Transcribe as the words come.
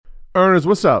Earners,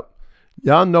 what's up?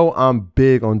 Y'all know I'm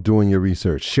big on doing your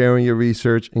research, sharing your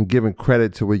research, and giving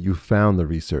credit to where you found the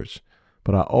research.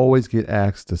 But I always get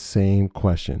asked the same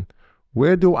question.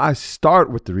 Where do I start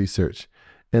with the research?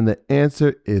 And the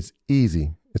answer is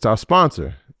easy. It's our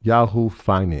sponsor, Yahoo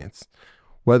Finance.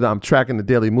 Whether I'm tracking the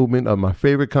daily movement of my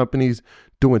favorite companies,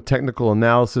 doing technical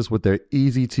analysis with their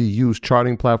easy-to-use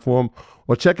charting platform,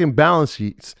 or checking balance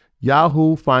sheets,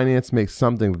 Yahoo Finance makes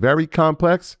something very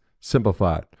complex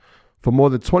simplified. For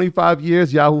more than 25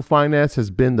 years, Yahoo Finance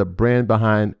has been the brand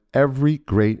behind every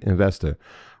great investor.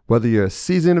 Whether you're a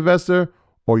seasoned investor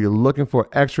or you're looking for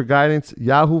extra guidance,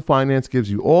 Yahoo Finance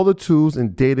gives you all the tools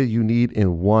and data you need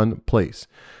in one place.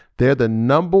 They're the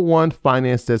 #1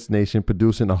 finance destination,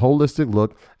 producing a holistic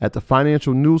look at the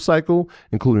financial news cycle,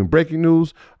 including breaking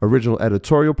news, original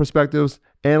editorial perspectives,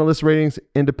 analyst ratings,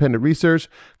 independent research,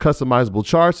 customizable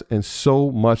charts, and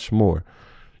so much more.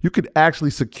 You could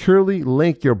actually securely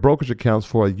link your brokerage accounts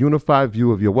for a unified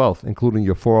view of your wealth, including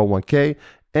your 401k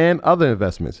and other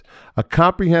investments. A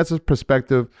comprehensive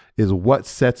perspective is what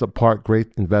sets apart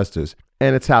great investors.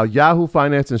 And it's how Yahoo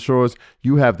Finance ensures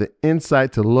you have the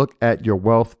insight to look at your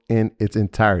wealth in its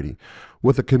entirety.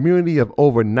 With a community of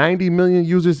over 90 million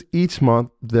users each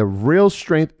month, the real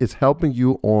strength is helping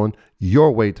you on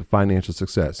your way to financial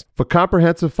success. For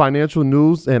comprehensive financial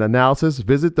news and analysis,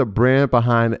 visit the brand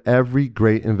behind every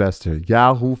great investor,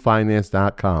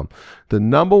 yahoofinance.com. The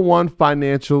 #1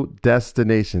 financial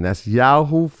destination. That's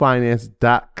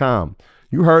yahoofinance.com.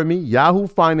 You heard me,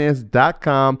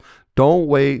 yahoofinance.com. Don't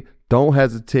wait. Don't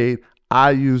hesitate.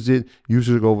 I use it. You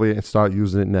should go over there and start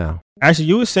using it now. Actually,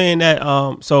 you were saying that,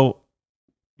 so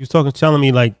you was telling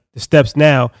me like the steps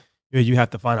now, you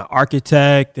have to find an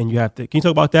architect and you have to, can you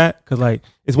talk about that? Cause like,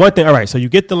 it's one thing. All right. So you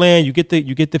get the land, you get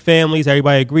the families,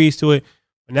 everybody agrees to it.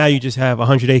 But now you just have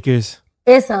 100 acres.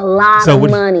 It's a lot of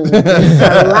money. It's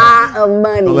a lot of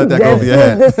money. Don't let that go over your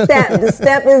head. The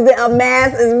step is to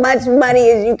amass as much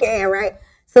money as you can, right?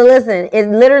 So listen, it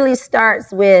literally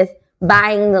starts with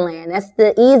buying the land. That's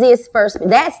the easiest part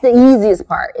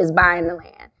is buying the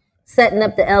land. Setting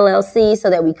up the LLC so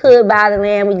that we could buy the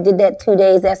land. We did that 2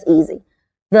 days. That's easy.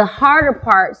 The harder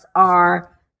parts are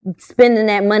spending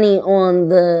that money on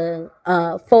the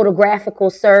photographical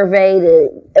survey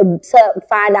to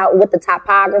find out what the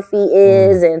topography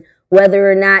is and whether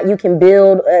or not you can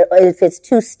build. If it's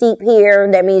too steep here,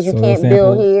 that means you can't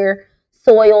build here.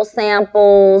 Soil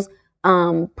samples.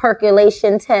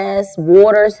 Percolation tests,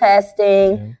 water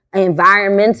testing,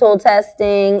 environmental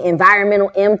testing, environmental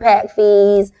impact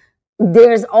fees.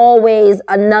 There's always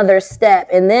another step.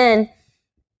 And then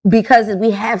because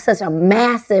we have such a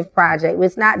massive project,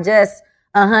 it's not just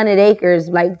 100 acres.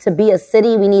 Like to be a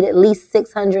city, we need at least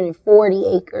 640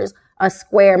 acres, a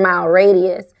square mile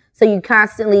radius. So you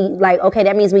constantly like, okay,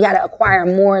 that means we got to acquire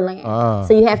more land.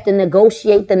 So you have to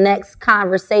negotiate the next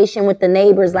conversation with the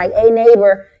neighbors. Like, hey,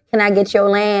 neighbor, can I get your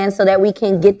land so that we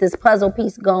can get this puzzle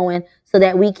piece going so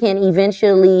that we can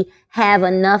eventually have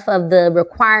enough of the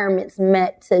requirements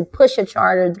met to push a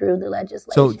charter through the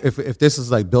legislation? So if this is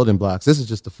like building blocks, this is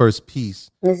just the first piece.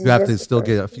 You have to still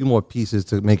get a few more pieces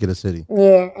to make it a city.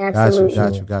 Yeah,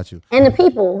 absolutely. Got you. And the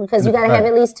people, because you got to have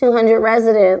at least 200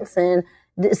 residents. And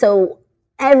so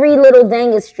every little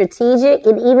thing is strategic,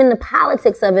 and even the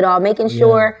politics of it all, making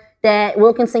sure that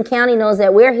Wilkinson County knows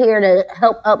that we're here to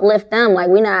help uplift them. Like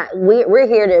we're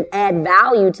here to add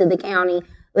value to the county.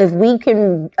 If we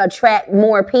can attract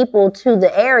more people to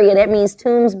the area, that means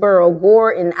Toomsboro,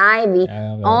 Gorton, Ivy,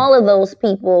 all of those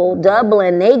people,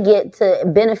 Dublin, they get to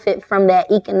benefit from that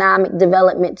economic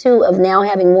development too, of now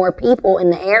having more people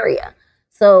in the area.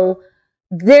 So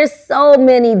there's so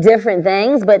many different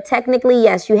things, but technically,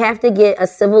 yes, you have to get a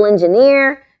civil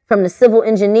engineer. From the civil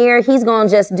engineer, he's going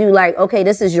to just do like, okay,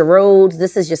 this is your roads,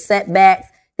 this is your setbacks,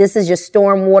 this is your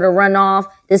stormwater runoff,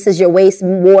 this is your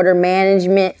wastewater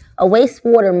management. A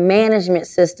wastewater management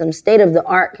system, state of the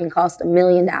art, can cost $1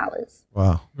 million.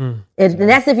 Wow. And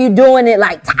that's if you're doing it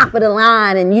like top of the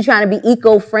line and you're trying to be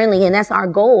eco-friendly, and that's our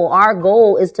goal. Our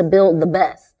goal is to build the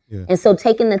best. And so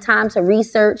taking the time to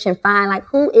research and find like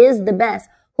who is the best,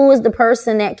 who is the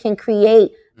person that can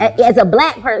create as a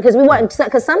black person,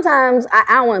 because sometimes I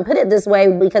don't want to put it this way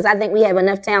because I think we have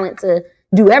enough talent to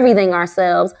do everything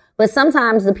ourselves. But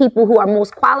sometimes the people who are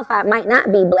most qualified might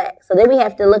not be black. So then we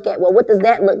have to look at, well, what does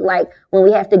that look like when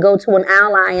we have to go to an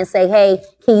ally and say, hey,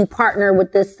 can you partner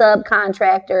with this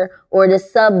subcontractor or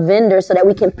this sub vendor so that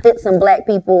we can fit some black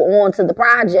people onto the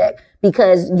project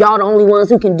because y'all the only ones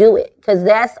who can do it. Because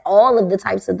that's all of the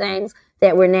types of things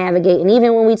that we're navigating.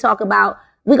 Even when we talk about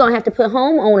we're going to have to put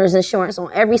homeowners insurance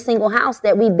on every single house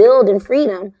that we build in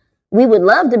Freedom. we would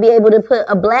love to be able to put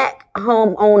a black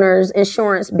homeowner's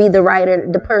insurance be the writer,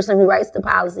 the person who writes the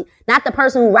policy. Not the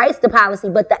person who writes the policy,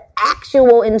 but the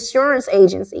actual insurance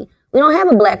agency. We don't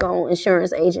have a black-owned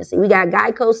insurance agency. We got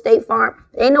Geico, State Farm.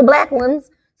 There ain't no black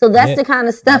ones. So that's the kind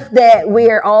of stuff that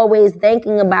we're always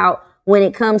thinking about when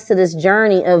it comes to this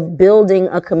journey of building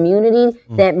a community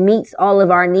that meets all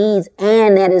of our needs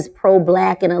and that is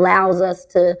pro-black and allows us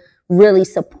to really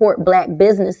support black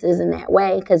businesses in that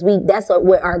way, because that's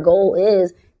what our goal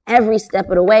is. Every step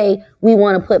of the way, we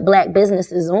want to put black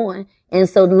businesses on. And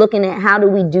so looking at how do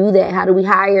we do that? How do we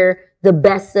hire the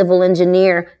best civil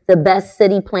engineer, the best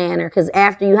city planner? Because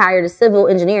after you hire the civil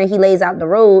engineer, he lays out the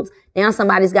roads. Now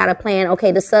somebody's got a plan.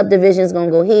 Okay, the subdivision is going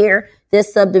to go here.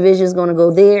 This subdivision is going to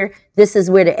go there. This is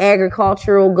where the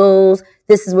agricultural goes.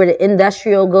 This is where the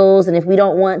industrial goes. And if we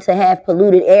don't want to have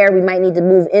polluted air, we might need to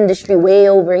move industry way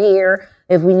over here.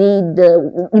 If we need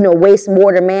the,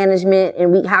 wastewater management,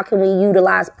 and how can we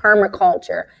utilize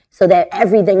permaculture so that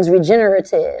everything's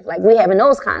regenerative? Like, we having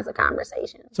those kinds of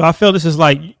conversations. So I feel this is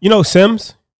like,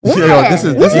 Sims? Yeah. This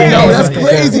is that's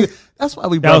crazy. That's why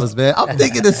we brothers, man. I'm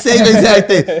thinking the same exact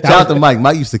thing. Shout out to Mike.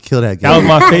 Mike used to kill that game. That was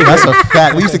my favorite. That's a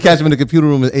fact. We used to catch him in the computer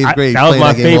room in 8th grade. That was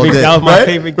my favorite. That was my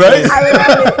favorite game. I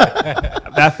love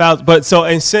it. That felt, but so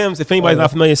in Sims, if anybody's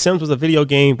not familiar, Sims was a video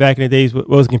game back in the days. It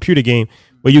was a computer game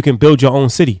where you can build your own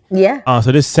city. Yeah.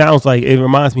 So this sounds like it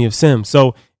reminds me of Sims.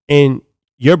 So in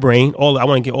your brain, I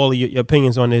want to get all of your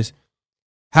opinions on this.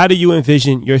 How do you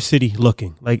envision your city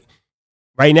looking? Like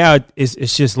right now,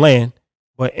 it's just land.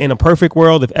 But in a perfect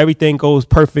world, if everything goes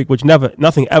perfect, which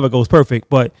nothing ever goes perfect,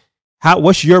 but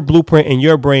what's your blueprint in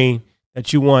your brain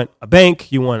that you want a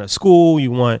bank, you want a school, you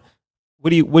want,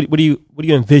 what do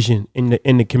you envision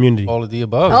in the community? All of the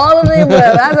above. All of the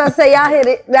above. I was gonna say y'all hit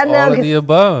it. All of the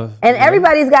above. And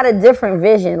everybody's got a different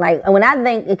vision. Like when I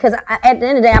think, because at the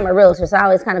end of the day, I'm a realtor, so I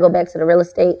always kind of go back to the real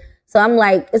estate. So I'm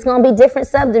like, it's gonna be different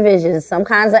subdivisions. Some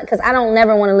kinds of, because I don't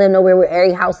never want to live nowhere where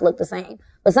every house look the same.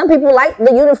 But some people like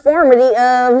the uniformity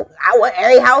of, I want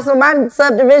every house in my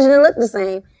subdivision to look the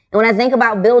same. And when I think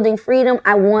about building freedom,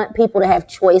 I want people to have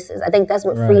choices. I think that's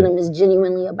what freedom is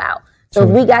genuinely about. So if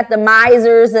we got the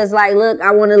misers that's like, look, I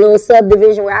want a little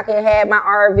subdivision where I can have my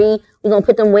RV. We're going to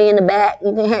put them way in the back.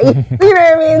 You can have, you know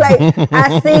what I mean? Like,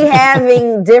 I see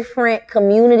having different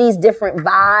communities, different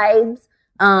vibes.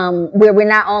 Where we're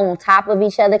not all on top of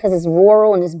each other because it's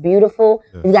rural and it's beautiful.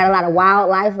 Yeah. We've got a lot of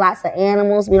wildlife, lots of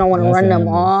animals. We don't want to run them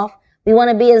off. We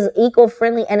want to be as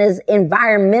eco-friendly and as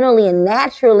environmentally and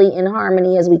naturally in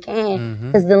harmony as we can,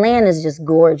 because the land is just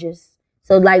gorgeous.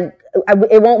 So like,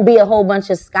 it won't be a whole bunch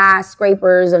of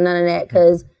skyscrapers or none of that,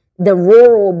 because the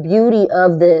rural beauty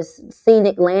of this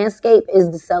scenic landscape is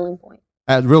the selling point.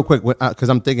 Real quick, because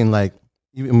I'm thinking like,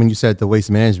 even when you said the waste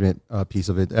management piece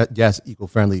of it, yes,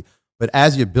 eco-friendly. But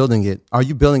as you're building it, are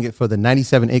you building it for the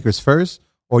 97 acres first,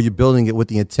 or are you building it with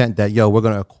the intent that, we're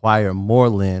going to acquire more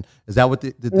land? Is that what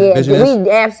the vision is?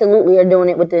 We absolutely are doing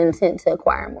it with the intent to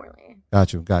acquire more land.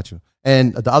 Got you.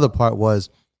 And the other part was,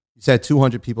 you said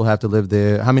 200 people have to live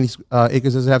there. How many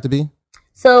acres does it have to be?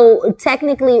 So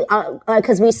technically,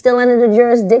 because we're still under the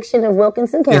jurisdiction of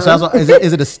Wilkinson County. Yeah, so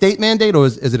is it a state mandate or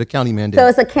is it a county mandate? So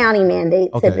it's a county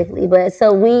mandate typically. But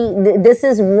so this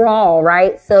is raw,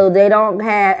 right? So they don't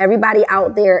have everybody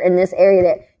out there in this area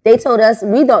that they told us,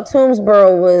 we thought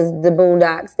Toomsboro was the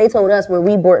boondocks. They told us where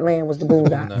we bought land was the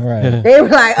boondocks. Right. They were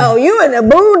like, oh, you in the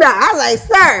boondocks. I was like,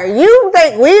 sir, you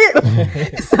think wait,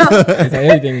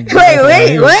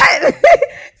 what?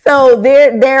 So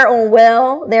they're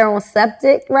on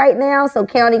septic right now. So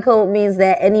county code means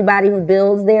that anybody who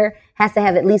builds there has to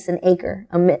have at least an acre,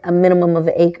 a minimum of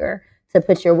an acre, to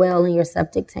put your well and your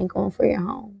septic tank on for your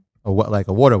home. Like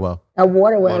a water well? A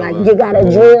water well. Like you got to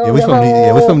drill. Yeah,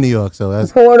 we're from New York, so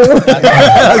that's portable.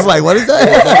 I was like, what is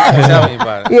that? Tell me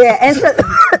about it. Yeah, and so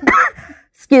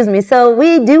excuse me. So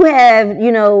we do have,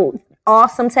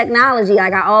 awesome technology.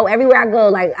 Like everywhere I go,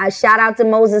 like I shout out to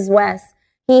Moses West.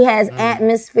 He has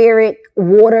atmospheric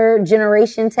water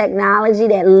generation technology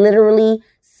that literally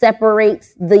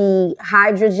separates the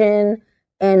hydrogen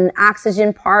and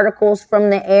oxygen particles from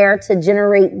the air to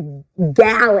generate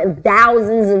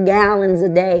thousands of gallons a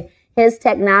day. His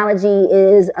technology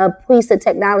is a piece of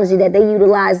technology that they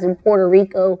utilized in Puerto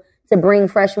Rico to bring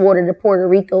fresh water to Puerto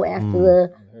Rico after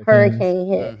the hurricane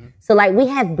hit. So like we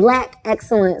have Black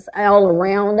excellence all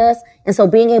around us. And so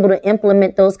being able to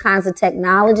implement those kinds of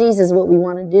technologies is what we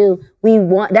want to do.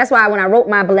 That's why when I wrote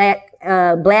my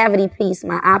Blavity piece,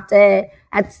 my op-ed,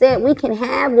 I said we can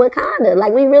have Wakanda.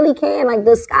 Like we really can. Like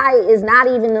the sky is not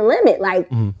even the limit. Like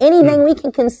anything we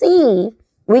can conceive,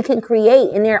 we can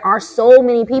create. And there are so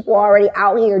many people already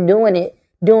out here doing it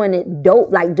doing it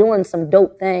dope, like doing some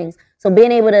dope things. So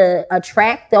being able to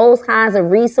attract those kinds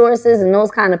of resources and those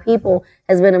kind of people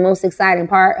has been the most exciting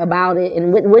part about it,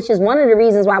 and which is one of the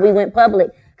reasons why we went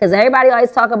public. Because everybody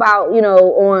always talk about, you know,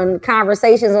 on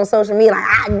conversations on social media,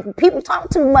 like, people talk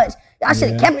too much. Y'all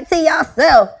should have kept it to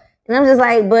yourself. And I'm just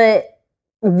like, but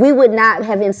we would not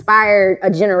have inspired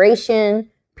a generation,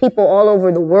 people all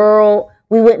over the world.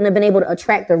 We wouldn't have been able to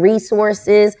attract the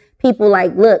resources. People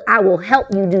like, look, I will help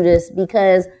you do this,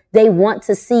 because they want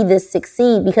to see this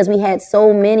succeed, because we had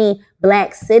so many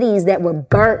Black cities that were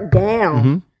burnt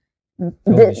down.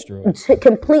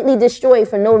 Completely destroyed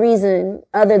for no reason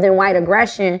other than white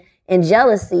aggression and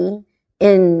jealousy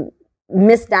and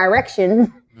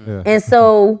misdirection. Yeah. And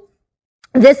so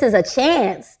this is a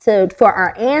chance for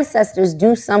our ancestors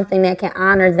do something that can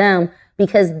honor them,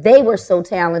 because they were so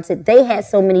talented. They had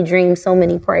so many dreams, so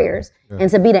many prayers. Yeah. And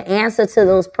to be the answer to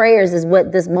those prayers is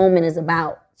what this moment is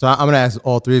about. So I'm going to ask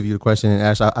all three of you the question. And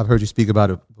Ash, I've heard you speak about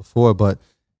it before, but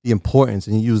the importance,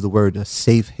 and you use the word a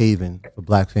safe haven for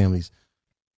Black families.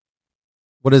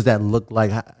 What does that look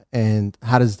like, and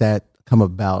how does that come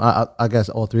about? I guess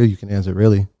all three of you can answer,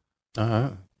 really.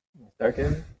 Start,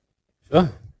 Kevin? Sure.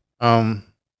 All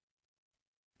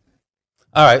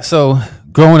right, so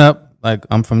growing up, like,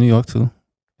 I'm from New York too,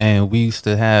 and we used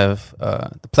to have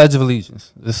the Pledge of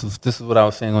Allegiance. This is what I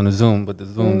was saying on the Zoom, but the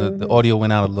Zoom, the audio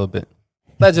went out a little bit.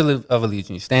 Pledge of Allegiance.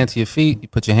 You stand to your feet, you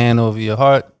put your hand over your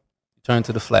heart, you turn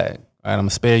to the flag. All right, I'm going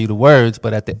to spare you the words,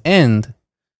 but at the end,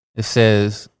 it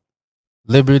says,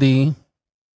 liberty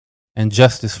and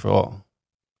justice for all.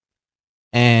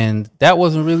 And that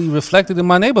wasn't really reflected in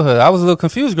my neighborhood. I was a little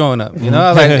confused growing up. You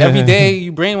know, like every day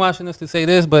you brainwashing us to say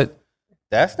this, but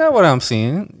that's not what I'm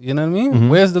seeing. You know what I mean? Mm-hmm.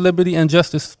 Where's the liberty and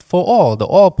justice for all, the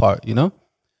all part, you know?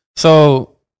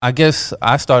 So I guess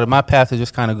I started my path to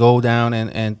just kind of go down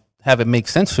and have it make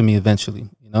sense for me eventually,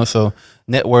 you know? So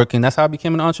networking, that's how I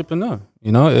became an entrepreneur.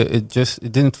 You know, it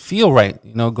didn't feel right,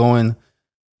 you know, going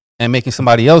and making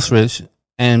somebody else rich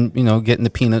and, you know, getting the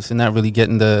peanuts and not really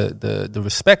getting the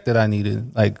respect that I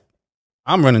needed. Like,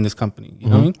 I'm running this company, you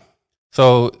know what I mean?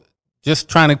 So just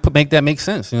trying to make that make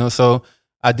sense, you know? So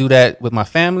I do that with my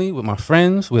family, with my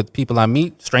friends, with people I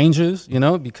meet, strangers, you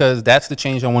know, because that's the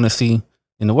change I want to see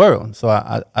in the world. So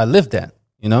I live that,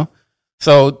 you know?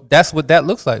 So that's what that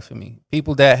looks like for me.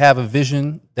 People that have a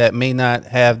vision that may not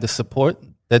have the support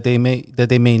that they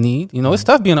may need. You know, it's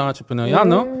tough being an entrepreneur. Y'all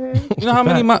know. You know how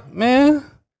many man.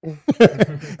 You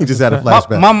just had a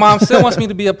flashback. My mom still wants me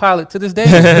to be a pilot to this day.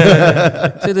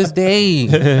 To this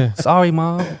day. Sorry,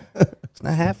 Mom. It's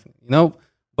not happening. You know,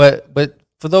 but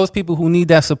for those people who need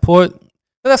that support,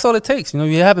 that's all it takes. You know,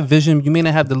 you have a vision. You may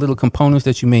not have the little components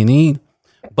that you may need,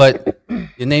 but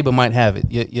your neighbor might have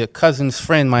it. Your cousin's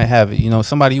friend might have it. You know,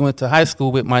 somebody you went to high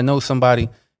school with might know somebody.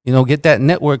 You know, get that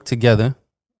network together,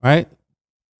 right?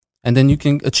 And then you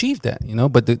can achieve that, you know.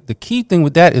 But the key thing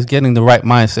with that is getting the right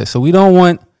mindset. So we don't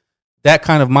want that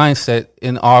kind of mindset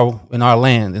in our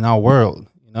land, in our world,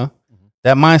 you know.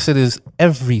 That mindset is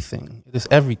everything. It is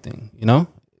everything, you know.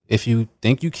 If you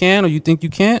think you can or you think you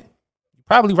can't, you're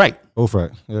probably right. Go for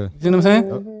it. Yeah. You know what I'm saying?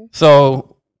 Mm-hmm.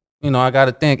 So, you know, I got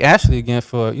to thank Ashley again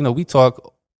for, you know, we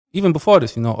talk even before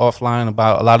this, you know, offline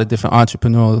about a lot of different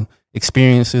entrepreneurial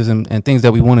experiences and things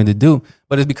that we wanted to do,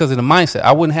 but it's because of the mindset.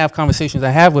 I wouldn't have conversations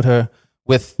I have with her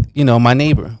with, you know, my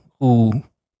neighbor who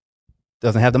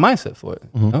doesn't have the mindset for it.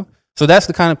 You know? So that's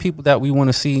the kind of people that we want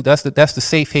to see. That's the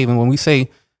safe haven. When we say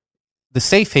the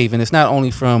safe haven, it's not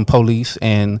only from police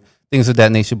and things of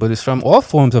that nature, but it's from all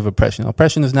forms of oppression.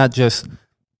 Oppression is not just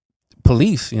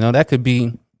police, you know, that could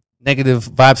be negative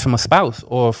vibes from a spouse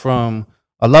or from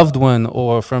a loved one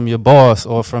or from your boss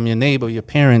or from your neighbor, your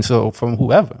parents, or from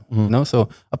whoever, you know? So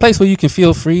a place where you can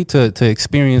feel free to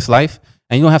experience life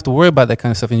and you don't have to worry about that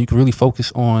kind of stuff and you can really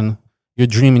focus on your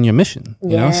dream and your mission,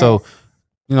 you know? So,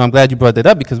 you know, I'm glad you brought that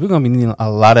up because we're going to be needing a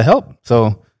lot of help.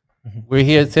 So we're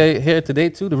here today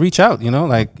too to reach out, you know,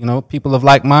 like, you know, people of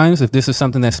like minds. If this is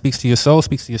something that speaks to your soul,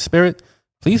 speaks to your spirit,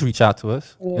 please reach out to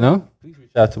us, you know? Please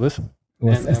reach out to us.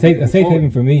 Well, a safe haven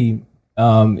for me,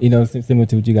 you know, similar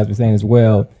to what you guys were saying as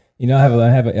well. You know, I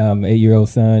have a 8-year-old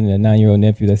son and a 9-year-old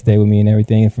nephew that stay with me and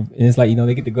everything. And it's like, you know,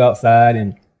 they get to go outside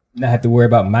and not have to worry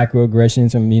about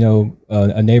microaggressions from, you know,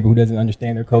 a neighbor who doesn't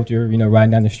understand their culture, you know,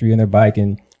 riding down the street on their bike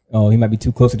and, he might be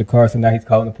too close to the car, so now he's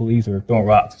calling the police or throwing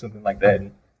rocks or something like that.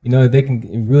 And, you know, they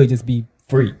can really just be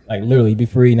free, like literally be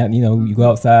free. Not, you know, you go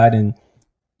outside and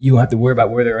you don't have to worry about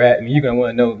where they're at. I mean, you're going to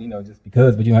want to know, you know, just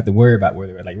because, but you don't have to worry about where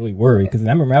they're at, like really worry. Because I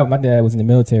remember my dad was in the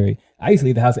military. I used to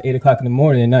leave the house at 8 o'clock in the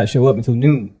morning and not show up until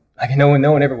noon. Like no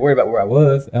one ever worried about where I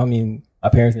was. I mean, my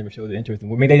parents never showed the interest. I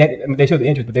mean, they showed the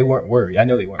interest, but they weren't worried. I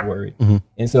know they weren't worried.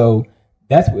 And so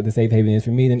that's what the safe haven is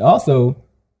for me. And also,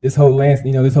 this whole land,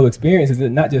 this whole experience is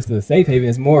not just a safe haven.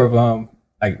 It's more of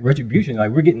like retribution.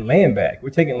 Like, we're getting land back. We're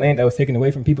taking land that was taken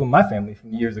away from people in my family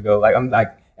from years ago. Like, I'm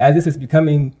like, as this is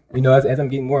becoming, as I'm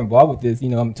getting more involved with this,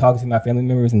 I'm talking to my family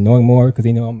members and knowing more because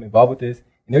they know I'm involved with this.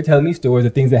 And they're telling me stories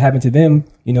of things that happened to them,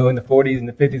 in the 40s and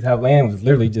the 50s, how land was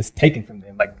literally just taken from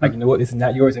them. Like, you know what, this is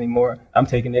not yours anymore. I'm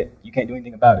taking it. You can't do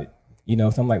anything about it.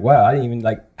 So I'm like, wow, I didn't even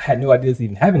I had no idea this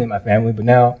even happened in my family, but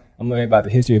now I'm learning about the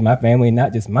history of my family, and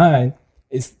not just mine.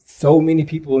 It's so many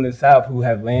people in the South who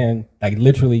have land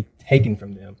literally taken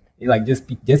from them. Just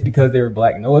because they were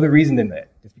black, no other reason than that.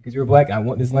 Just because you're black, I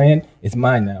want this land, it's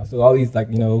mine now. So all these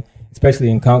especially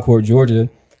in Concord, Georgia,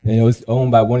 it's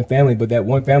owned by one family, but that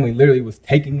one family literally was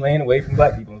taking land away from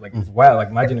black people. It's wow,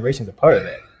 my generation's a part of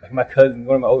that. My cousin,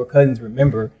 one of my older cousins,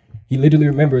 he literally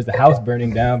remembers the house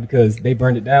burning down because they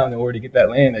burned it down in order to get that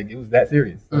land. It was that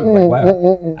serious. So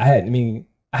wow, I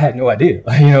had no idea. You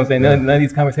know what I'm saying? None of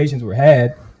these conversations were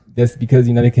had just because,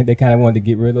 they kind of wanted to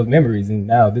get rid of those memories. And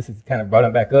now this has kind of brought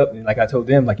them back up. And like I told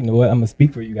them, you know what, I'm going to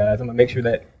speak for you guys. I'm going to make sure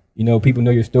that, people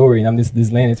know your story. And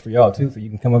this land is for y'all too. So you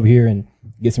can come over here and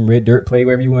get some red dirt, play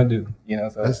whatever you want to do.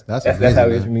 So that's amazing, how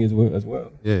it is for me as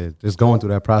well. Yeah, just going through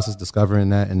that process, discovering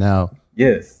that, and now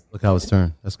look how it's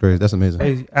turned. That's great. That's amazing.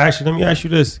 Hey, actually, let me ask you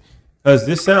this, because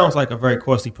this sounds like a very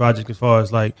costly project as far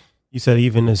as you said,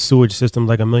 even the sewage system,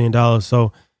 $1 million.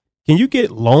 So can you get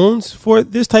loans for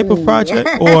this type of project?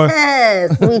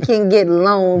 Yes, we can get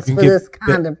loans for this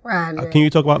kind of project. Can you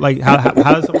talk about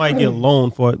how does somebody get a loan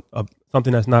for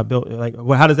something that's not built?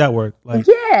 How does that work?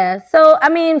 Yeah, so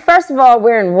first of all,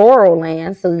 we're in rural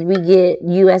land, so we get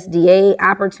USDA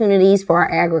opportunities for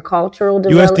our agricultural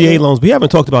development. USDA loans. We haven't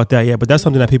talked about that yet, but that's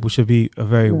something that people should be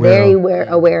very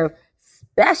aware of,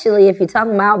 especially if you're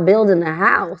talking about building a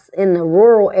house in the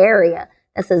rural area.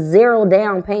 That's a 0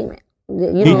 down payment.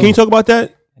 Can you talk about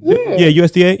that? Yeah.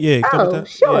 USDA? Yeah. Oh,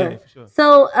 sure. Yeah, for sure.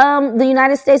 So the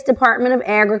United States Department of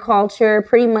Agriculture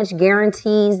pretty much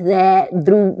guarantees that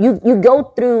through you go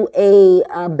through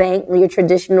a bank, your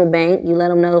traditional bank, you let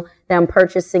them know that I'm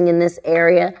purchasing in this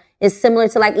area. It's similar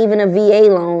to even a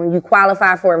VA loan. You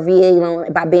qualify for a VA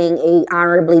loan by being a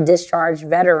honorably discharged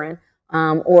veteran,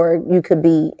 or you could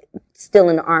be still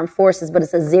in the armed forces, but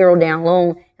it's a 0 down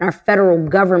loan, and our federal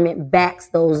government backs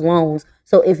those loans.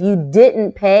 So if you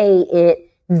didn't pay it,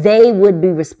 they would be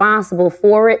responsible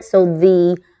for it. So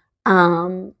the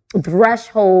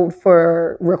threshold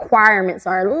for requirements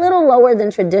are a little lower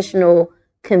than traditional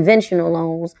conventional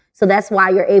loans. So that's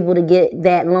why you're able to get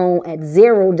that loan at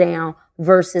 0 down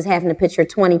versus having to put your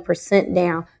 20%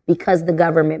 down because the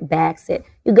government backs it.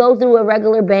 You go through a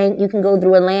regular bank, you can go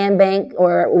through a land bank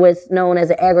or what's known as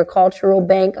an agricultural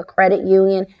bank, a credit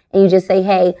union, and you just say,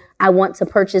 hey, I want to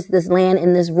purchase this land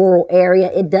in this rural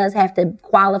area. It does have to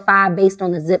qualify based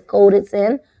on the zip code it's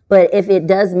in, but if it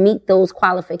does meet those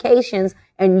qualifications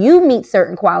and you meet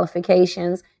certain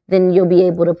qualifications, then you'll be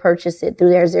able to purchase it through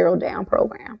their 0 down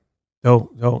program. So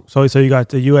you got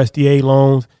the USDA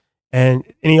loans. And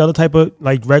any other type of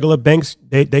regular banks,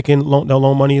 they'll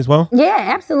loan money as well? Yeah,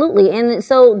 absolutely. And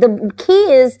so the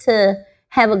key is to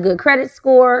have a good credit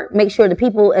score. Make sure the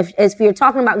people, if you're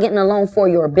talking about getting a loan for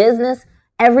your business,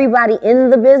 everybody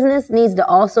in the business needs to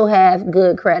also have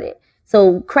good credit.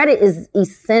 So credit is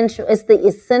essential. It's the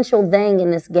essential thing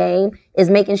in this game, is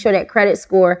making sure that credit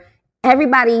score,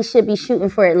 everybody should be shooting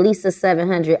for at least a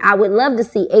 700. I would love to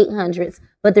see 800s.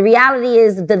 But the reality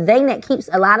is the thing that keeps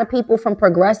a lot of people from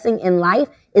progressing in life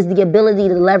is the ability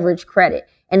to leverage credit.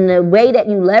 And the way that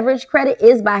you leverage credit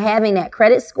is by having that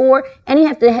credit score, and you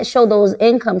have to show those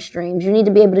income streams. You need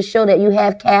to be able to show that you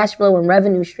have cash flow and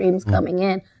revenue streams coming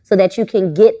in so that you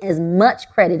can get as much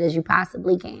credit as you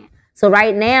possibly can. So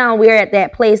right now we're at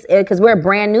that place because we're a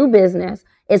brand new business.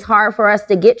 It's hard for us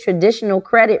to get traditional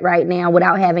credit right now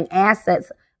without having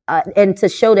assets and to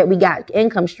show that we got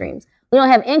income streams. We don't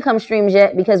have income streams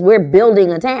yet because we're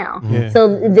building a town. Yeah. So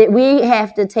we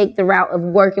have to take the route of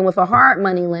working with a hard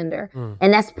money lender.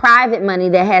 And that's private money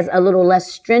that has a little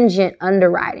less stringent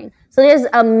underwriting. So there's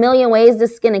a million ways to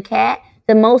skin a cat.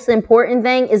 The most important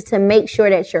thing is to make sure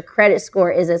that your credit score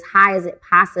is as high as it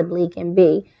possibly can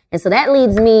be. And so that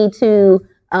leads me to,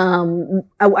 I'm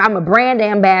a brand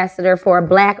ambassador for a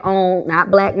Black-owned, not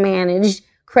Black-managed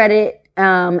credit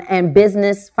and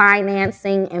business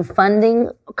financing and funding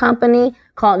company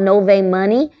called Nove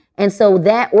Money. And so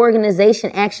that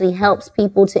organization actually helps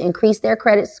people to increase their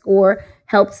credit score,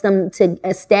 helps them to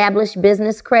establish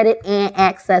business credit and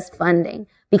access funding,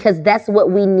 because that's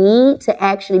what we need to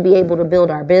actually be able to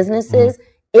build our businesses,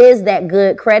 is that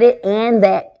good credit and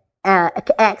that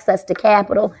access to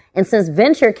capital. And since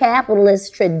venture capitalists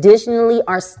traditionally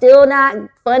are still not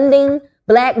funding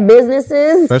Black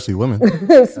businesses, Especially women.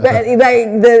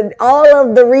 all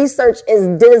of the research is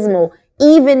dismal.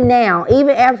 Even now,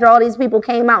 even after all these people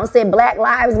came out and said Black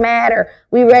Lives Matter,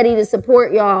 we ready to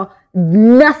support y'all,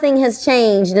 nothing has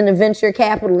changed in the venture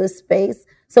capitalist space.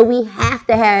 So we have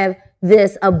to have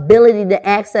this ability to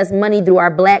access money through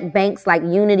our Black banks like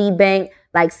Unity Bank,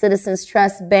 like Citizens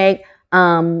Trust Bank,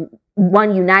 One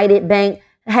United Bank,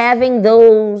 having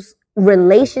those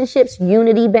relationships,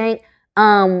 Unity Bank,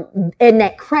 and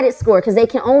that credit score, because they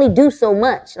can only do so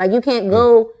much. Like, you can't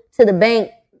go to the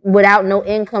bank without no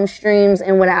income streams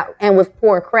and with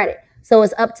poor credit. So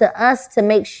it's up to us to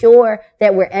make sure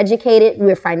that we're educated,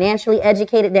 we're financially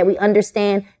educated, that we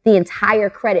understand the entire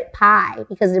credit pie.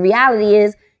 Because the reality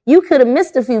is, you could have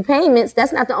missed a few payments.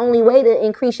 That's not the only way to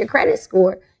increase your credit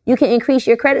score. You can increase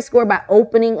your credit score by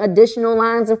opening additional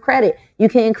lines of credit. You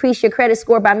can increase your credit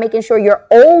score by making sure your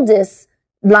oldest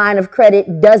line of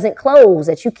credit doesn't close,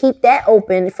 that you keep that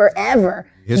open forever.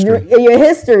 Your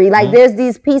history. Like, there's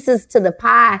these pieces to the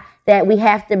pie that we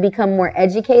have to become more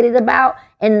educated about.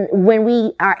 And when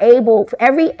we are able, for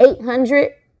every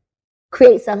 800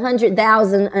 creates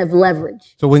 100,000 of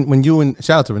leverage. So when you and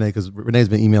shout out to Renee, because Renee's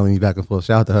been emailing me back and forth.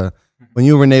 Shout out to her. When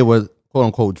you and Renee were quote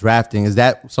unquote drafting, is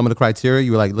that some of the criteria?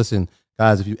 You were like, listen,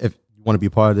 guys, if you want to be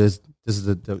part of this is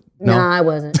the no, I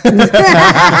wasn't. That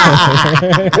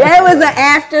was an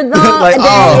afterthought Like,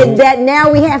 that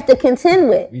now we have to contend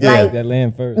with. Yeah, that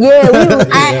land first. Yeah,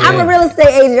 I'm a real estate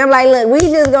agent. I'm like, look, we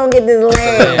just gonna get this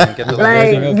land.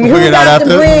 Like, who got the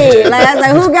bread? Like, I was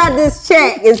like, who got this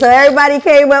check? And so everybody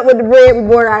came up with the bread. We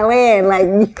bought our land.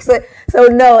 Like, so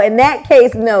no. In that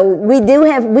case, no. We do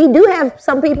have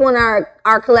some people in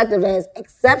our collective that has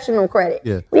exceptional credit.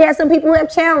 Yeah. We have some people who have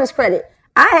challenged credit.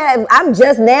 I'm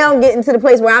just now getting to the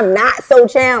place where I'm not so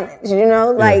challenged, you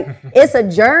know, like it's a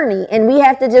journey, and we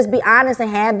have to just be honest and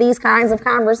have these kinds of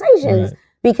conversations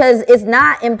because it's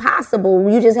not impossible.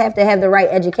 You just have to have the right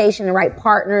education, the right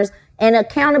partners, and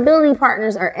accountability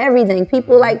partners are everything.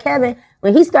 People like Kevin,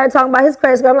 when he started talking about his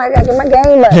credit score, I'm like, I got to get my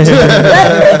game up.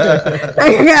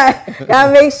 I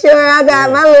gotta make sure I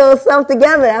got my little stuff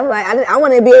together. I'm like, I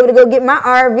want to be able to go get my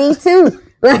RV too.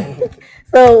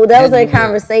 So those are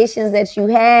conversations that you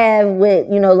have with,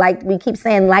 you know, like we keep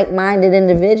saying, like-minded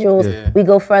individuals. Yeah. We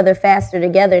go further, faster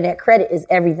together. And that credit is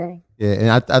everything. Yeah, and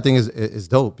I think it's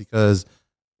dope because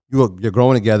you're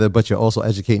growing together, but you're also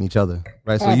educating each other,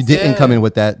 right? So you didn't come in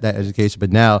with that education,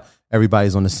 but now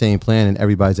everybody's on the same plan and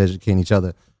everybody's educating each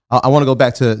other. I want to go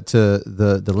back to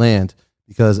the land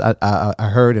because I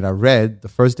heard and I read the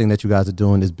first thing that you guys are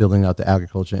doing is building out the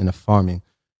agriculture and the farming.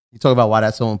 You talk about why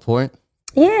that's so important?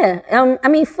 Yeah, I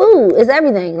mean, food is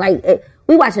everything. Like,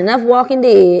 we watch enough Walking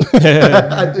Dead.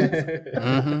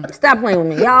 Stop playing with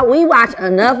me, y'all. We watch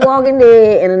enough Walking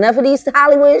Dead and enough of these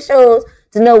Hollywood shows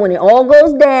to know when it all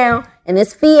goes down and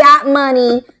this fiat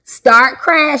money start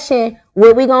crashing,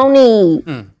 what we gonna need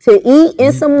to eat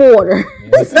and some water.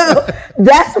 So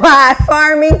that's why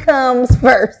farming comes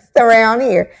first around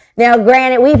here. Now,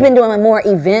 granted, we've been doing more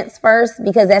events first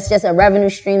because that's just a revenue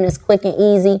stream that's quick and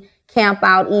easy. Camp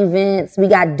out events. We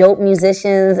got dope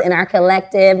musicians in our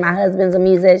collective. My husband's a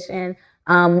musician.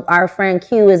 Our friend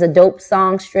Q is a dope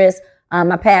songstress.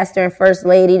 My pastor and first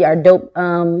lady are dope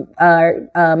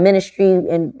ministry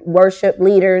and worship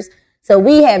leaders. So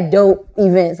we have dope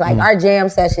events. Like our jam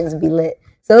sessions be lit.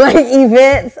 So like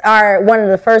events are one of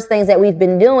the first things that we've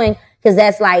been doing because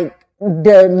that's like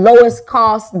the lowest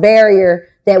cost barrier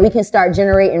that we can start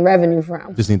generating revenue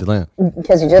from. Just need the land.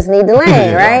 Because you just need the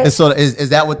land, right? And so is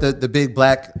that what the big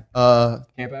black camp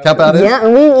out is? Yeah,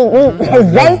 and we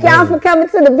thank y'all for coming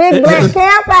to the big black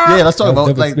camp out. Yeah, let's talk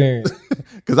about like,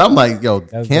 because I'm like, yo,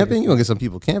 camping, you gonna get some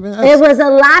people camping? There was a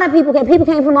lot of people. People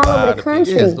came from all over the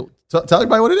country. Yeah, so tell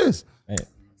everybody what it is.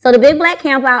 So the Big Black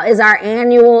Camp Out is our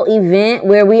annual event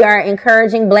where we are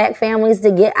encouraging Black families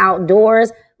to get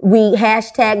outdoors. We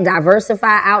hashtag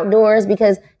diversify outdoors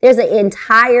because there's an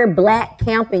entire Black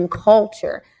camping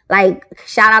culture. Like,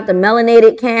 shout out to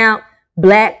Melanated Camp,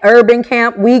 Black Urban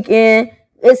Camp Weekend.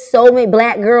 It's so many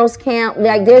Black Girls Camp.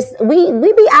 Like,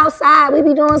 we be outside, we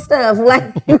be doing stuff. Like,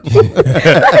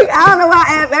 I don't know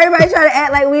why everybody try to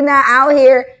act like we not out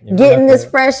here getting this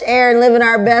fresh air and living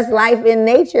our best life in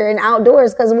nature and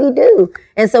outdoors, because we do.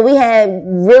 And so we had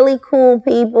really cool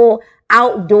people,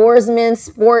 outdoorsmen,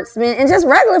 sportsmen, and just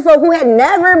regular folk who had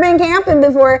never been camping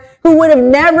before, who would have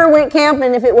never went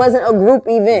camping if it wasn't a group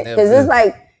event. Because it's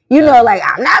like, You know, like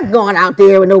I'm not going out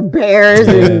there with no bears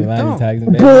and lions, tigers,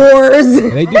 and bears.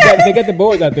 boars. They got the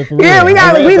boars out there for real. Yeah,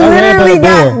 we literally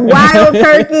got wild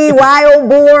turkey, wild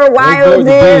boar, wild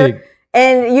deer,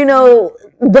 and you know.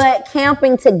 But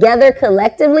camping together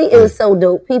collectively, it was so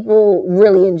dope. People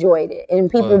really enjoyed it, and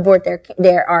people brought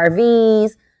their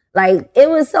RVs. Like it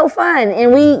was so fun,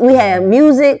 and we had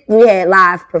music, we had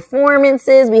live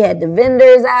performances, we had the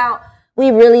vendors out. We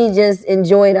really just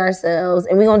enjoyed ourselves,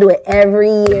 and we're gonna do it every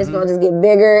year. It's gonna just get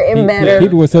bigger and better.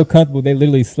 People were so comfortable they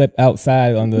literally slept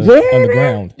outside on the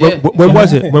ground. Yeah. When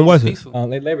was it? When was it? On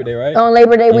Labor Day, right? On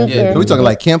Labor Day weekend. Are we talking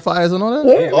like campfires and all that?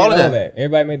 Yeah. All of that.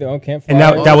 Everybody made their own campfire. And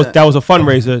that was a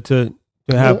fundraiser to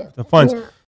have the funds. Yeah.